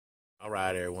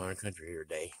right, everyone. Country here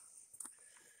today.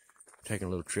 Taking a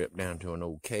little trip down to an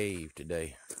old cave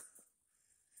today.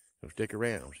 So stick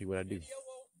around, see what I do.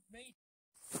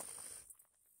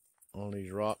 On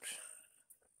these rocks,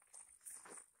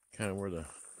 kind of where the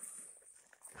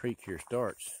creek here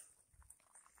starts.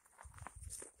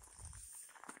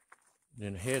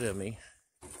 Then ahead of me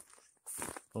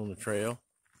on the trail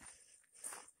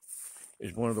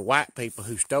is one of the white people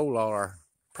who stole all our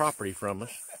property from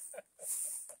us.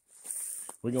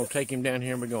 We're going to take him down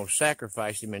here and we're going to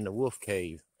sacrifice him in the wolf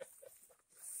cave.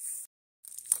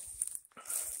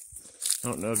 I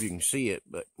don't know if you can see it,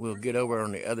 but we'll get over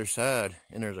on the other side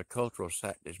and there's a cultural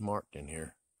site that's marked in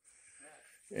here.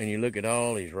 And you look at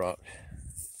all these rocks.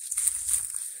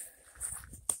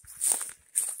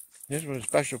 This was a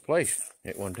special place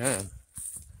at one time.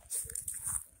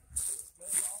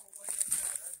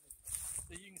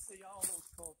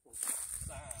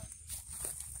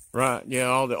 Right, yeah,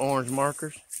 all the orange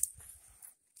markers.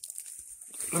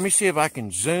 Let me see if I can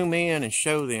zoom in and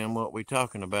show them what we're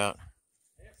talking about.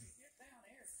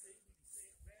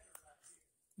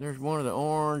 There's one of the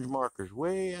orange markers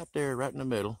way out there, right in the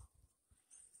middle.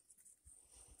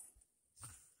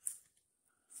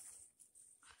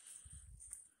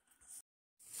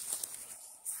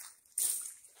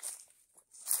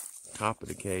 Top of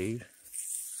the cave.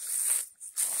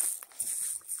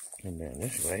 Come down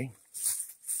this way.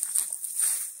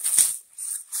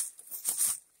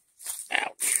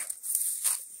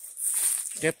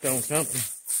 Stepped on something.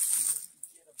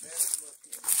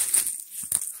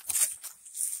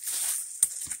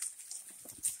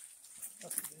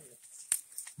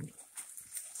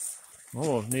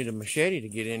 Almost need a machete to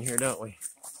get in here, don't we?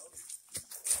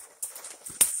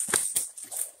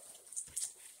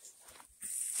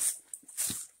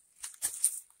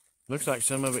 Looks like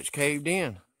some of it's caved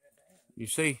in. You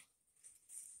see?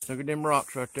 Look at them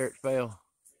rocks right there, it fell.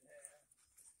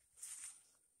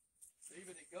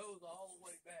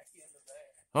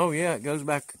 Oh yeah, it goes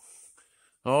back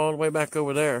all the way back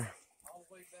over there. All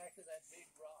the way back to that big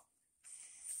rock.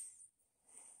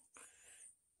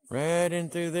 Right in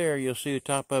through there, you'll see the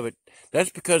top of it. That's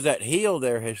because that hill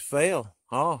there has fell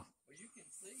off. Well, you can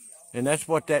see and that's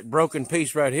what that broken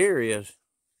piece right here is.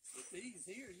 But these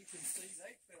here, you can see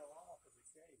they fell off of the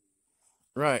cave.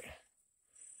 Right. Right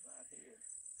here.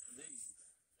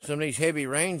 These. Some of these heavy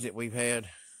rains that we've had.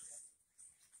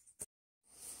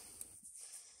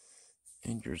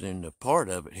 Enters into part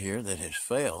of it here that has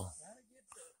fell.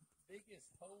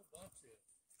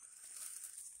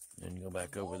 Then go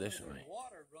back over this way.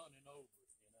 Water running over,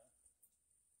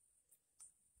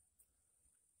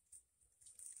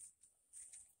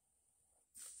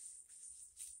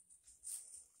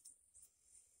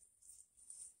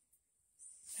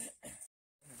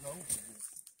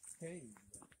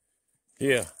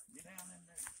 Yeah.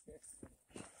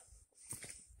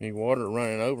 Need water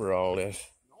running over all this.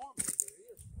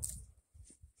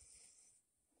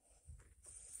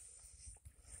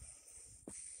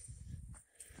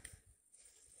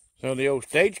 So the old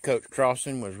stagecoach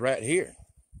crossing was right here.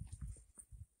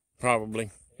 Probably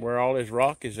where all this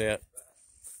rock is at.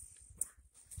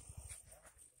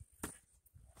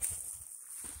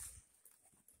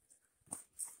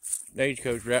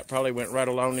 Stagecoach route probably went right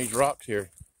along these rocks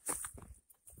here.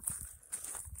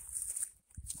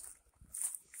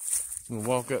 We'll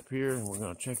walk up here and we're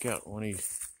going to check out one of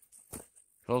these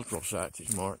cultural sites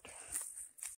that's marked.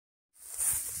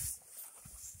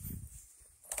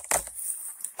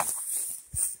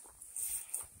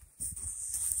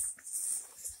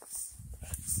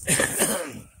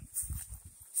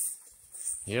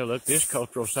 Yeah, look, this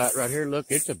cultural site right here, look,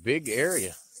 it's a big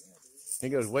area. It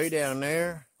goes way down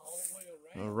there,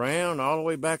 around, all the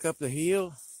way back up the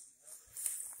hill,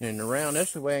 and around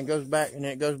this way and goes back, and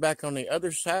it goes back on the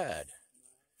other side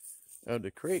of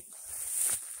the creek.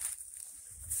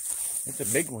 It's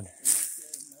a big one.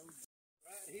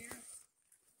 Right here,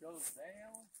 goes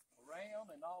down, around,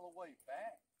 and all the way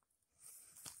back.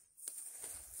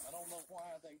 I don't know why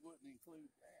they wouldn't include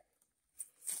that.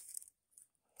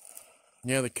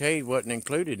 Yeah, the cave wasn't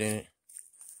included in it.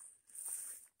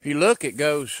 If you look, it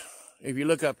goes, if you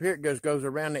look up here, it goes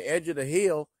around the edge of the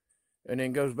hill and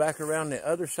then goes back around the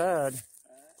other side.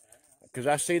 Because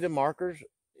I see the markers.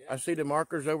 I see the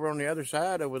markers over on the other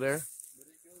side over there. But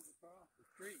it goes across the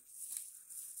creek.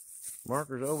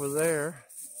 Markers over there.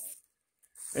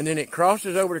 And then it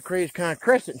crosses over the creek. It's kind of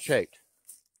crescent shaped.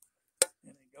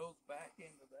 And it goes back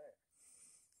into there.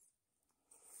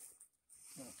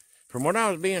 From what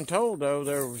I was being told, though,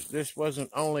 this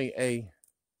wasn't only a,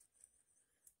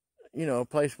 you know, a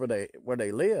place where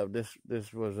they lived.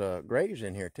 This was graves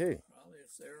in here too. Probably a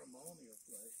ceremonial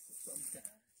place for some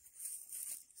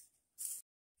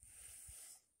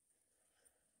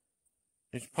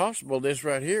It's possible this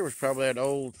right here was probably that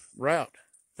old route,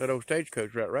 that old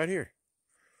stagecoach route right here.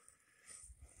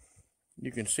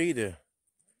 You can see the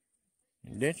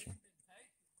indentation.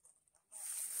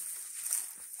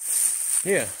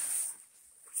 Yeah.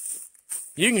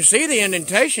 You can see the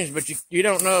indentations, but you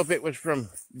don't know if it was from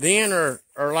then or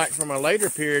like from a later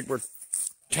period where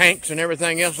tanks and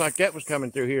everything else like that was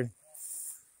coming through here.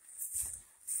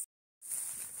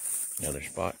 Another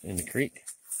spot in the creek.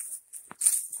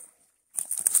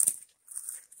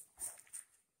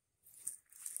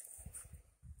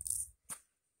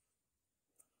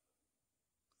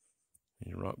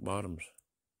 These rock bottoms.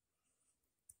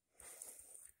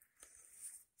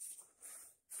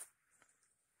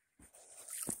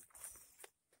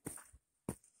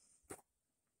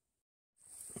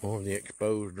 More of the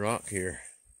exposed rock here.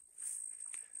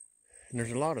 And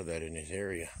there's a lot of that in this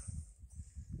area.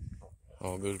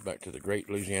 All goes back to the Great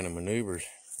Louisiana Maneuvers.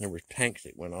 There were tanks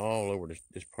that went all over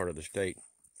this part of the state.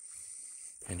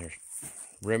 And there's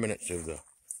remnants of the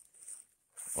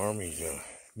Army's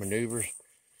maneuvers.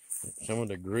 Some of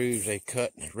the grooves they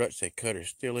cut and the ruts they cut are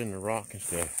still in the rock and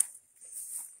stuff.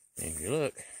 And if you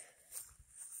look,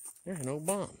 there's an old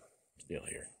bomb still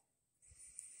here.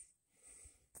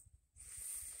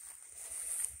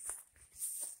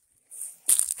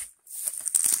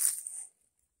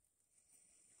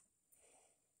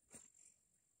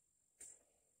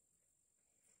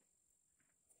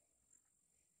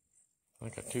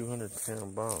 Like a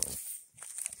 200-pound bomb.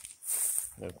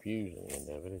 No fuse in the end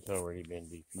of it. It's already been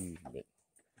defused, but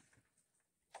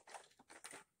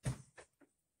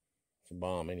it's a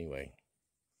bomb anyway.